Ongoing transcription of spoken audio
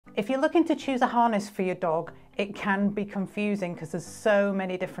If you're looking to choose a harness for your dog, it can be confusing because there's so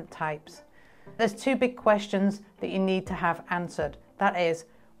many different types. There's two big questions that you need to have answered. That is,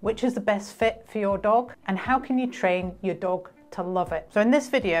 which is the best fit for your dog and how can you train your dog to love it? So in this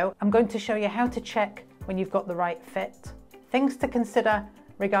video, I'm going to show you how to check when you've got the right fit, things to consider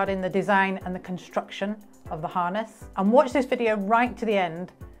regarding the design and the construction of the harness. And watch this video right to the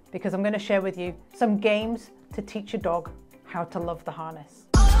end because I'm going to share with you some games to teach your dog how to love the harness.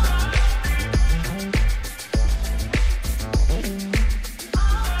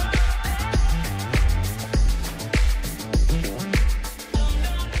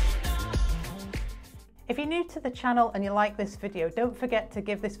 If you're new to the channel and you like this video, don't forget to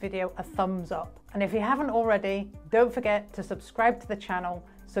give this video a thumbs up. And if you haven't already, don't forget to subscribe to the channel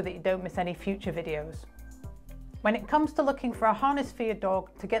so that you don't miss any future videos. When it comes to looking for a harness for your dog,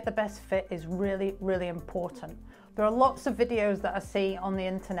 to get the best fit is really, really important. There are lots of videos that I see on the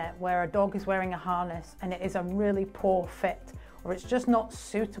internet where a dog is wearing a harness and it is a really poor fit, or it's just not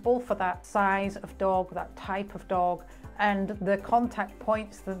suitable for that size of dog, that type of dog, and the contact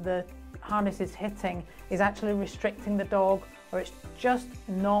points that the harness is hitting is actually restricting the dog, or it's just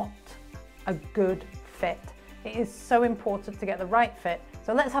not a good fit. It is so important to get the right fit.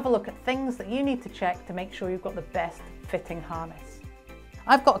 So let's have a look at things that you need to check to make sure you've got the best fitting harness.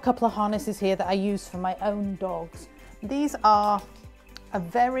 I've got a couple of harnesses here that I use for my own dogs. These are a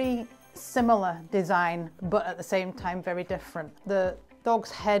very similar design, but at the same time very different. The dog's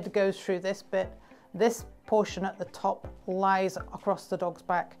head goes through this bit. This portion at the top lies across the dog's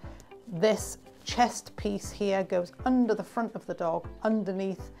back. This chest piece here goes under the front of the dog,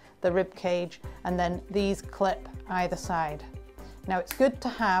 underneath the rib cage, and then these clip either side. Now it's good to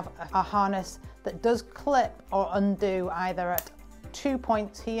have a harness that does clip or undo either at 2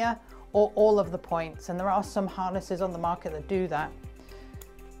 points here or all of the points, and there are some harnesses on the market that do that.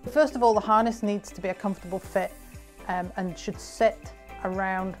 First of all, the harness needs to be a comfortable fit and should sit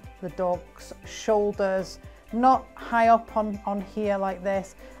around the dog's shoulders, not high up on here like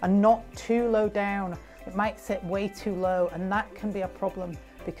this, and not too low down. It might sit way too low, and that can be a problem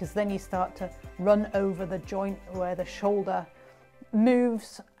because then you start to run over the joint where the shoulder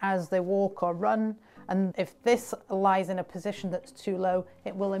moves as they walk or run. And if this lies in a position that's too low,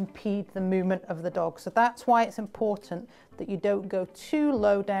 it will impede the movement of the dog. So that's why it's important that you don't go too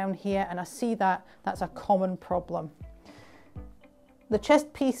low down here, and I see that's a common problem. The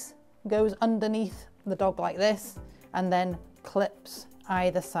chest piece goes underneath the dog like this and then clips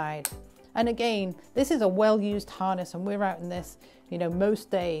either side. And again, this is a well-used harness, and we're out in this, most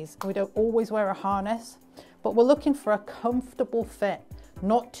days. We don't always wear a harness, but we're looking for a comfortable fit,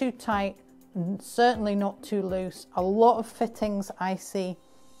 not too tight, certainly not too loose. A lot of fittings I see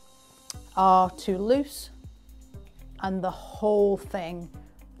are too loose and the whole thing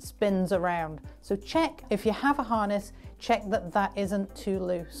spins around. So check, if you have a harness, check that isn't too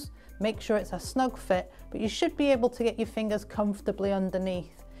loose. Make sure it's a snug fit, but you should be able to get your fingers comfortably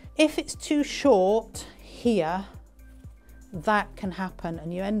underneath. If it's too short here, that can happen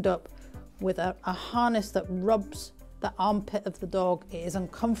and you end up with a harness that rubs the armpit of the dog. It is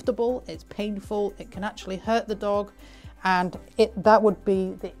uncomfortable, it's painful, it can actually hurt the dog, and that would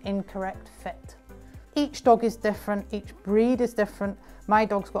be the incorrect fit. Each dog is different, each breed is different. My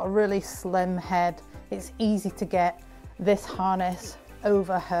dog's got a really slim head. It's easy to get this harness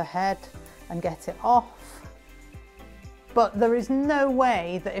over her head and get it off. But there is no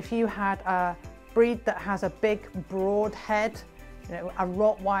way that if you had a breed that has a big broad head, a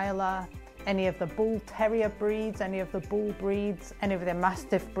Rottweiler, any of the Bull Terrier breeds, any of the Bull breeds, any of the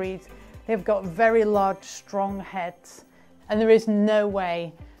Mastiff breeds, they've got very large, strong heads, and there is no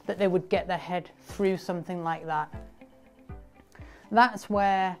way that they would get their head through something like that. That's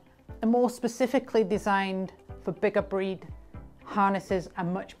where a more specifically designed for bigger breed harnesses are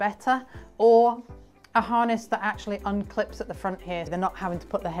much better, or a harness that actually unclips at the front here. They're not having to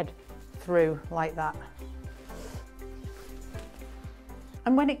put the head through like that.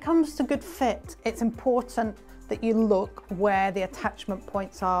 And when it comes to good fit, it's important that you look where the attachment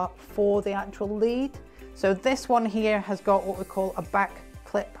points are for the actual lead. So this one here has got what we call a back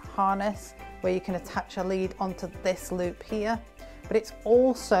clip harness, where you can attach a lead onto this loop here, but it's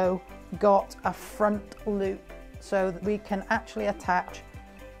also got a front loop so that we can actually attach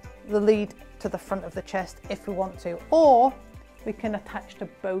the lead to the front of the chest if we want to, or we can attach to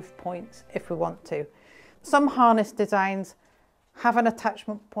both points if we want to. Some harness designs have an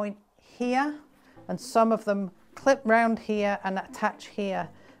attachment point here, and some of them clip round here and attach here,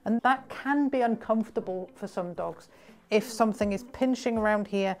 and that can be uncomfortable for some dogs if something is pinching around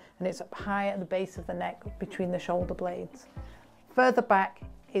here and it's up high at the base of the neck between the shoulder blades. Further back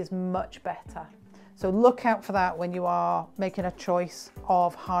is much better. So look out for that when you are making a choice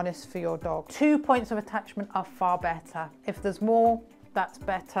of harness for your dog. 2 points of attachment are far better. If there's more, that's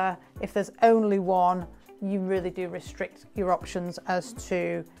better. If there's only one, you really do restrict your options as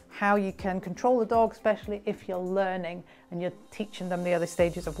to how you can control the dog, especially if you're learning and you're teaching them the other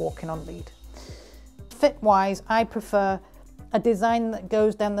stages of walking on lead. Fit-wise, I prefer a design that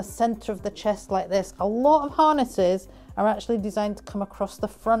goes down the center of the chest like this. A lot of harnesses are actually designed to come across the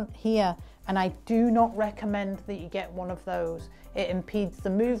front here, and I do not recommend that you get one of those. It impedes the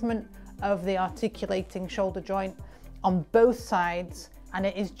movement of the articulating shoulder joint on both sides, and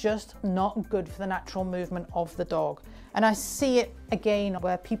it is just not good for the natural movement of the dog. And I see it again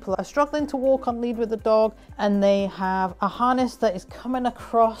where people are struggling to walk on lead with the dog and they have a harness that is coming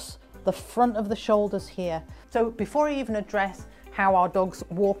across the front of the shoulders here. So before I even address how our dogs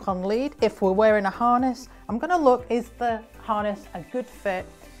walk on lead, if we're wearing a harness, I'm going to look, is the harness a good fit?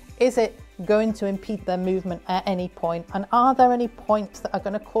 Is it going to impede their movement at any point? And are there any points that are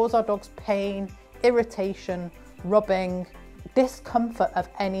going to cause our dogs pain, irritation, rubbing, discomfort of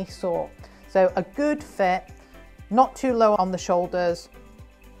any sort? So a good fit, not too low on the shoulders,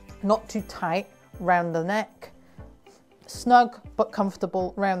 not too tight around the neck, snug but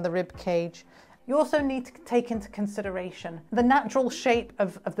comfortable around the rib cage. You also need to take into consideration the natural shape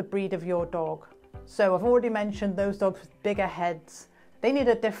of the breed of your dog. So I've already mentioned those dogs with bigger heads. They need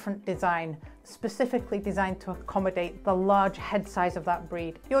a different design, specifically designed to accommodate the large head size of that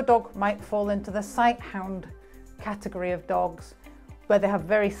breed. Your dog might fall into the sight hound category of dogs, where they have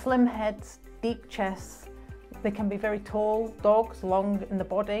very slim heads, deep chests. They can be very tall dogs, long in the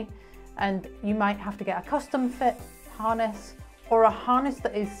body, and you might have to get a custom fit harness or a harness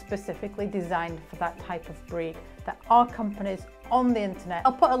that is specifically designed for that type of breed. There are companies on the internet.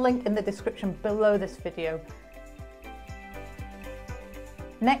 I'll put a link in the description below this video.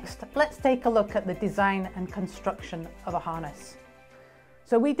 Next, let's take a look at the design and construction of a harness.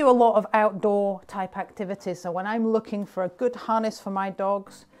 So we do a lot of outdoor type activities. So when I'm looking for a good harness for my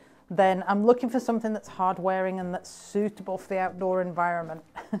dogs, then I'm looking for something that's hard wearing and that's suitable for the outdoor environment.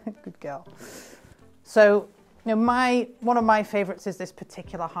 Good girl. So, you know, one of my favorites is this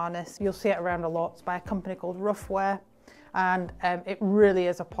particular harness. You'll see it around a lot. It's by a company called Roughwear, and it really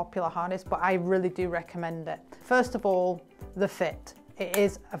is a popular harness, but I really do recommend it. First of all, the fit. It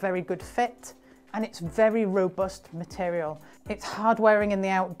is a very good fit and it's very robust material. It's hard wearing in the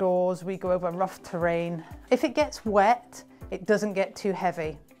outdoors. We go over rough terrain. If it gets wet, it doesn't get too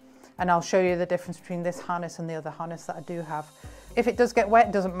heavy. And I'll show you the difference between this harness and the other harness that I do have. If it does get wet,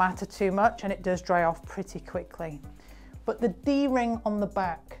 it doesn't matter too much and it does dry off pretty quickly. But the D-ring on the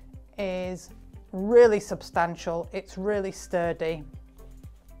back is really substantial. It's really sturdy.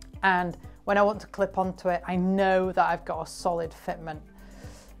 And when I want to clip onto it, I know that I've got a solid fitment.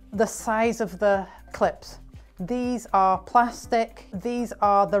 The size of the clips. These are plastic. These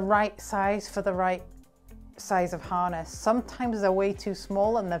are the right size for the right size of harness. Sometimes they're way too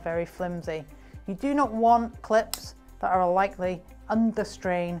small and they're very flimsy. You do not want clips that are likely under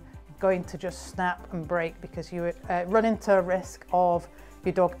strain going to just snap and break, because you run into a risk of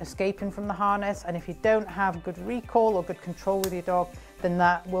your dog escaping from the harness, and if you don't have good recall or good control with your dog, then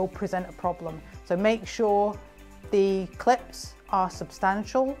that will present a problem. So make sure the clips are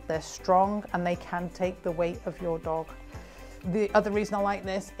substantial, they're strong, and they can take the weight of your dog. The other reason I like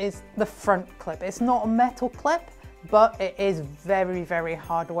this is the front clip. It's not a metal clip, but it is very, very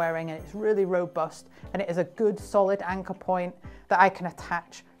hard wearing and it's really robust, and it is a good solid anchor point that I can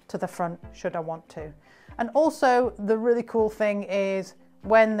attach to the front should I want to. And also the really cool thing is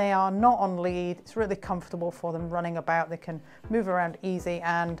when they are not on lead, it's really comfortable for them running about. They can move around easy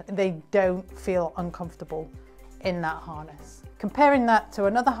and they don't feel uncomfortable in that harness. Comparing that to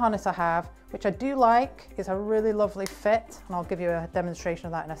another harness I have, which I do like, is a really lovely fit, and I'll give you a demonstration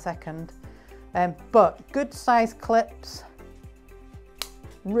of that in a second. But good size clips,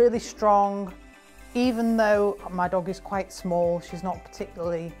 really strong. Even though my dog is quite small, she's not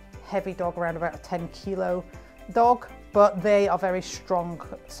particularly heavy dog, around about a 10 kilo dog, but they are very strong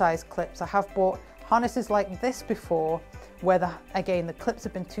size clips. I have bought harnesses like this before where again the clips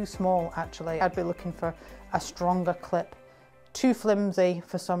have been too small. Actually, I'd be looking for a stronger clip. Too flimsy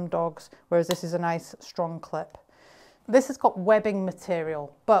for some dogs, whereas this is a nice strong clip. This has got webbing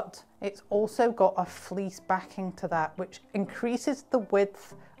material, but it's also got a fleece backing to that, which increases the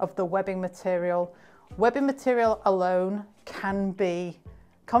width of the webbing material. Webbing material alone can be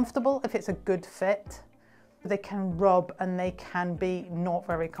comfortable if it's a good fit. They can rub and they can be not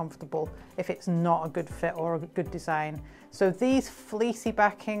very comfortable if it's not a good fit or a good design. So these fleecy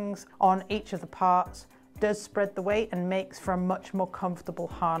backings on each of the parts does spread the weight and makes for a much more comfortable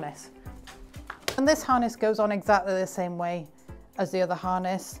harness. And this harness goes on exactly the same way as the other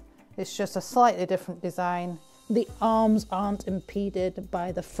harness. It's just a slightly different design. The arms aren't impeded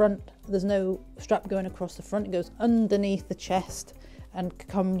by the front. There's no strap going across the front. It goes underneath the chest and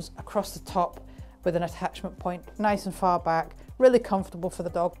comes across the top with an attachment point, nice and far back, really comfortable for the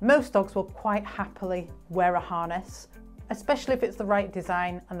dog. Most dogs will quite happily wear a harness, especially if it's the right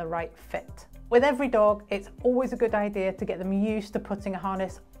design and the right fit. With every dog, it's always a good idea to get them used to putting a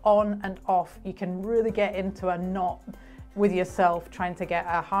harness on and off. You can really get into a knot with yourself trying to get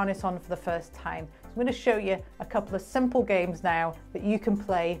a harness on for the first time. So I'm going to show you a couple of simple games now that you can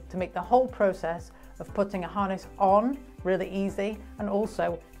play to make the whole process of putting a harness on really easy, and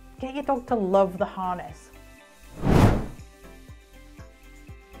also get your dog to love the harness.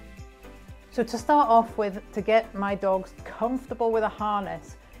 So to start off with, to get my dogs comfortable with a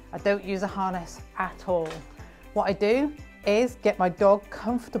harness, I don't use a harness at all. What I do is get my dog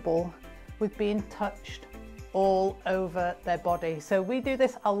comfortable with being touched all over their body. So we do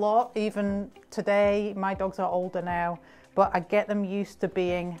this a lot, even today. My dogs are older now, but I get them used to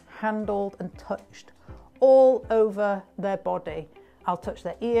being handled and touched all over their body. I'll touch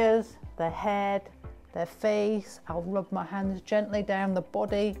their ears, their head, their face. I'll rub my hands gently down the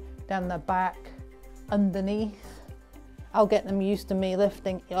body, down their back, underneath. I'll get them used to me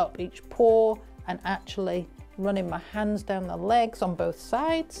lifting up each paw and actually running my hands down the legs on both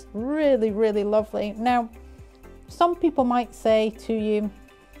sides. Really, really lovely. Now, some people might say to you,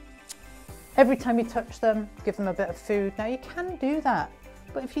 every time you touch them, give them a bit of food. Now, you can do that,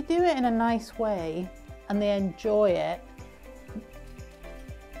 but if you do it in a nice way and they enjoy it,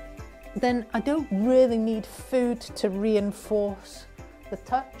 then I don't really need food to reinforce the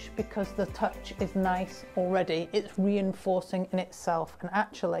touch, because the touch is nice already. It's reinforcing in itself. And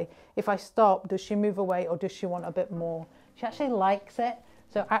actually, if I stop, does she move away or does she want a bit more? She actually likes it.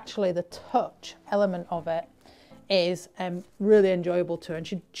 So actually the touch element of it is really enjoyable to her,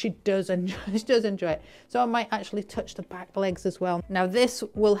 and she does enjoy it. So I might actually touch the back legs as well. Now this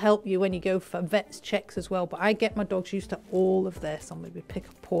will help you when you go for vet's checks as well, but I get my dogs used to all of this. I'll maybe pick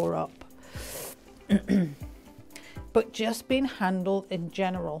a paw up. But just being handled in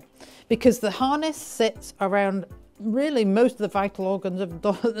general, because the harness sits around really most of the vital organs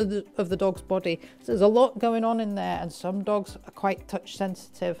of the dog's body. So there's a lot going on in there, and some dogs are quite touch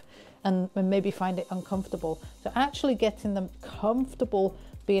sensitive and maybe find it uncomfortable. So actually getting them comfortable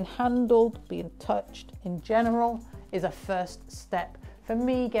being handled, being touched in general is a first step for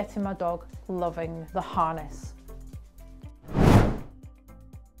me getting my dog loving the harness.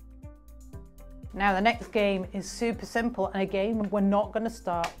 Now the next game is super simple, and again, we're not going to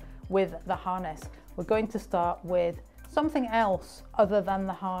start with the harness. We're going to start with something else other than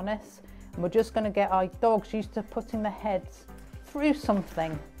the harness, and we're just going to get our dogs used to putting their heads through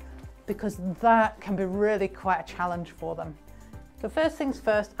something, because that can be really quite a challenge for them. So first things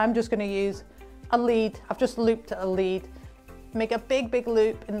first, I'm just going to use a lead. I've just looped a lead. Make a big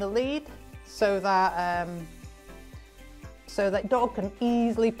loop in the lead so that dog can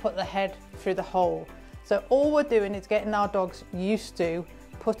easily put the head through the hole. So all we're doing is getting our dogs used to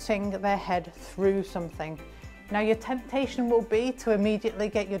putting their head through something. Now your temptation will be to immediately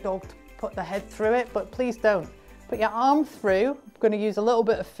get your dog to put the head through it, but please don't. Put your arm through. I'm going to use a little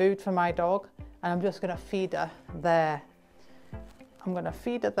bit of food for my dog, and I'm just going to feed her there. I'm going to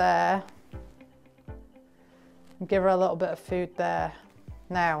feed her there and give her a little bit of food there.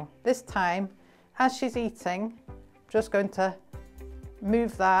 Now, this time, as she's eating, I'm just going to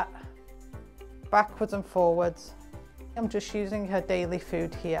move that backwards and forwards. I'm just using her daily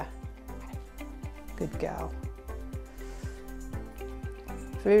food here. Good girl.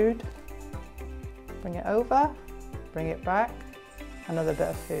 Food, bring it over, bring it back, another bit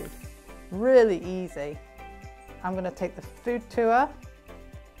of food. Really easy. I'm going to take the food to her.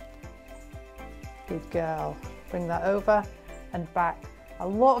 Good girl. Bring that over and back. A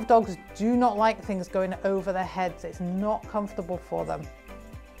lot of dogs do not like things going over their heads. It's not comfortable for them.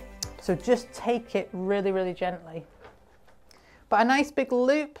 So just take it really gently. But a nice big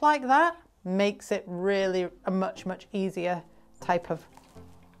loop like that makes it really a much easier type of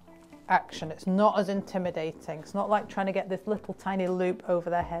action. It's not as intimidating. It's not like trying to get this little tiny loop over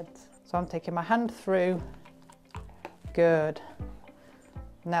their heads. So I'm taking my hand through. Good.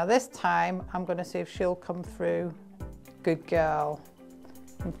 Now this time I'm going to see if she'll come through. Good girl.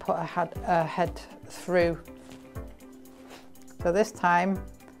 And put her head through. So this time,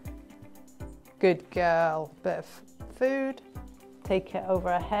 good girl. Bit of food. Take it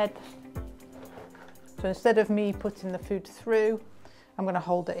over her head. So instead of me putting the food through, I'm going to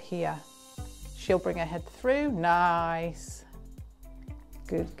hold it here. She'll bring her head through. Nice.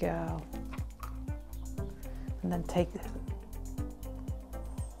 Good girl. And then take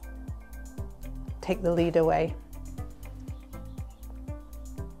the lead away.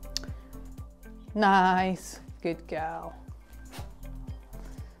 Nice. Good girl.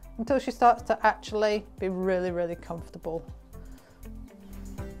 Until she starts to actually be really, really comfortable.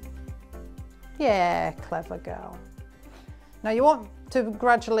 Yeah, clever girl. Now you want to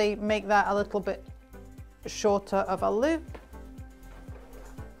gradually make that a little bit shorter of a loop,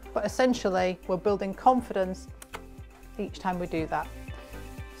 but essentially we're building confidence each time we do that.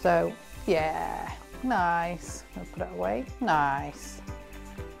 So yeah, nice. I'll put it away. Nice.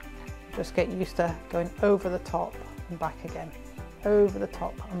 Just get used to going over the top and back again. Over the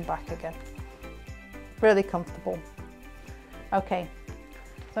top and back again. Really comfortable. Okay,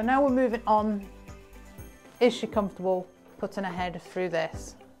 so now we're moving on. Is she comfortable putting her head through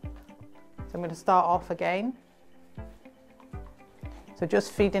this? So I'm going to start off again. So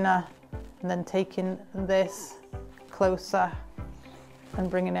just feeding her and then taking this closer and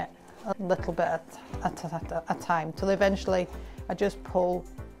bringing it a little bit at a time till eventually I just pull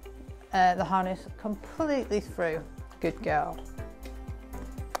the harness completely through. Good girl.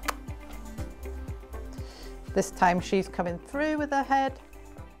 This time she's coming through with her head.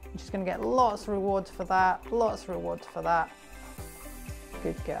 She's going to get lots of rewards for that, lots of rewards for that.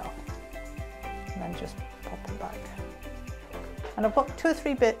 Good girl. And then just pop it back. And I've got 2 or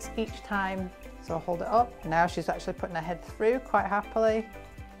 3 bits each time, so I'll hold it up. Now she's actually putting her head through quite happily.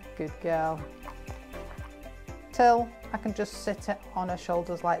 Good girl. Till I can just sit it on her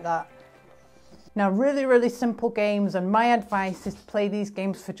shoulders like that. Now, really, really simple games, and my advice is to play these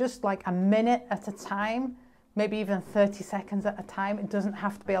games for just like a minute at a time. Maybe even 30 seconds at a time. It doesn't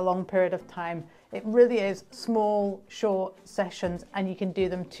have to be a long period of time. It really is small, short sessions, and you can do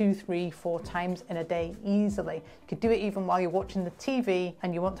them 2, 3, 4 times in a day easily. You could do it even while you're watching the TV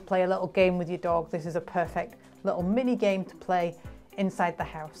and you want to play a little game with your dog. This is a perfect little mini game to play inside the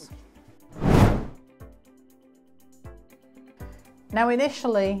house. Now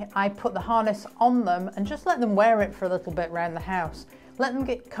initially I put the harness on them and just let them wear it for a little bit around the house. Let them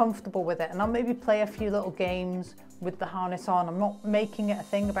get comfortable with it, and I'll maybe play a few little games with the harness on. I'm not making it a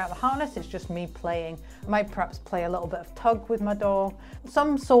thing about the harness, it's just me playing. I might perhaps play a little bit of tug with my dog,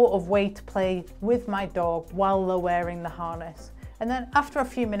 some sort of way to play with my dog while they're wearing the harness. And then after a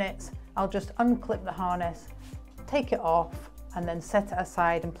few minutes, I'll just unclip the harness, take it off, and then set it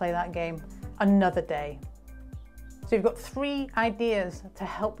aside and play that game another day. So you've got 3 ideas to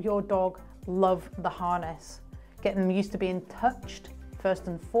help your dog love the harness. Get them used to being touched first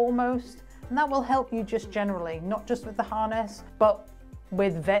and foremost, and that will help you just generally, not just with the harness, but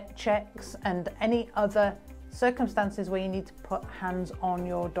with vet checks and any other circumstances where you need to put hands on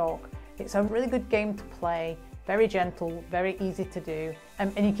your dog. It's a really good game to play, very gentle, very easy to do,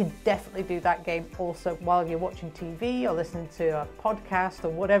 and you can definitely do that game also while you're watching TV or listening to a podcast or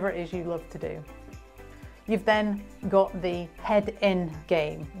whatever it is you love to do. You've then got the head in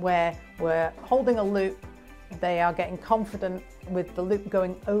game where we're holding a loop. They are getting confident with the loop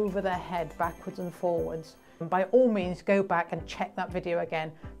going over their head backwards and forwards. And by all means, go back and check that video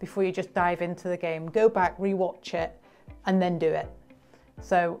again before you just dive into the game. Go back, rewatch it, and then do it.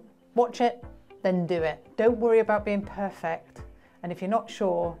 So watch it, then do it. Don't worry about being perfect. And if you're not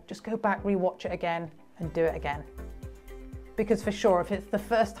sure, just go back, rewatch it again, and do it again. Because for sure, if it's the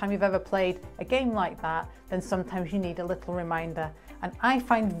first time you've ever played a game like that, then sometimes you need a little reminder. And I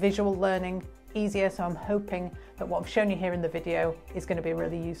find visual learning easier, so I'm hoping that what I've shown you here in the video is going to be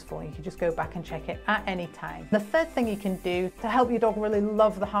really useful. You can just go back and check it at any time. The third thing you can do to help your dog really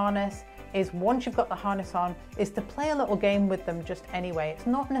love the harness is, once you've got the harness on, is to play a little game with them just anyway. It's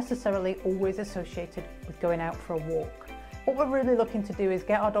not necessarily always associated with going out for a walk. What we're really looking to do is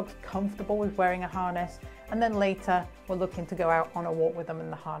get our dogs comfortable with wearing a harness, and then later we're looking to go out on a walk with them in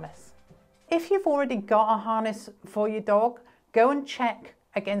the harness. If you've already got a harness for your dog, go and check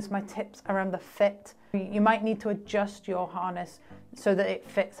against my tips around the fit. You might need to adjust your harness so that it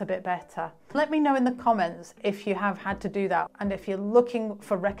fits a bit better. Let me know in the comments if you have had to do that, and if you're looking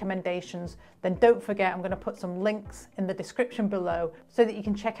for recommendations, then don't forget I'm going to put some links in the description below so that you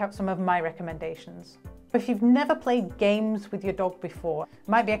can check out some of my recommendations. If you've never played games with your dog before, it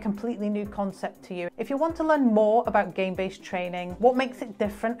might be a completely new concept to you. If you want to learn more about game-based training, what makes it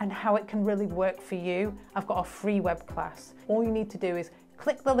different and how it can really work for you, I've got a free web class. All you need to do is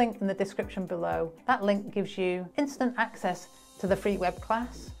click the link in the description below. That link gives you instant access to the free web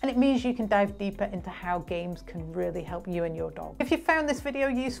class, and it means you can dive deeper into how games can really help you and your dog. If you found this video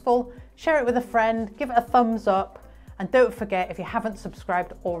useful, share it with a friend, give it a thumbs up, And don't forget, if you haven't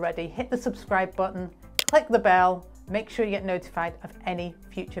subscribed already, hit the subscribe button, click the bell, make sure you get notified of any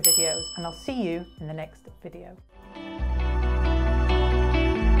future videos, and I'll see you in the next video.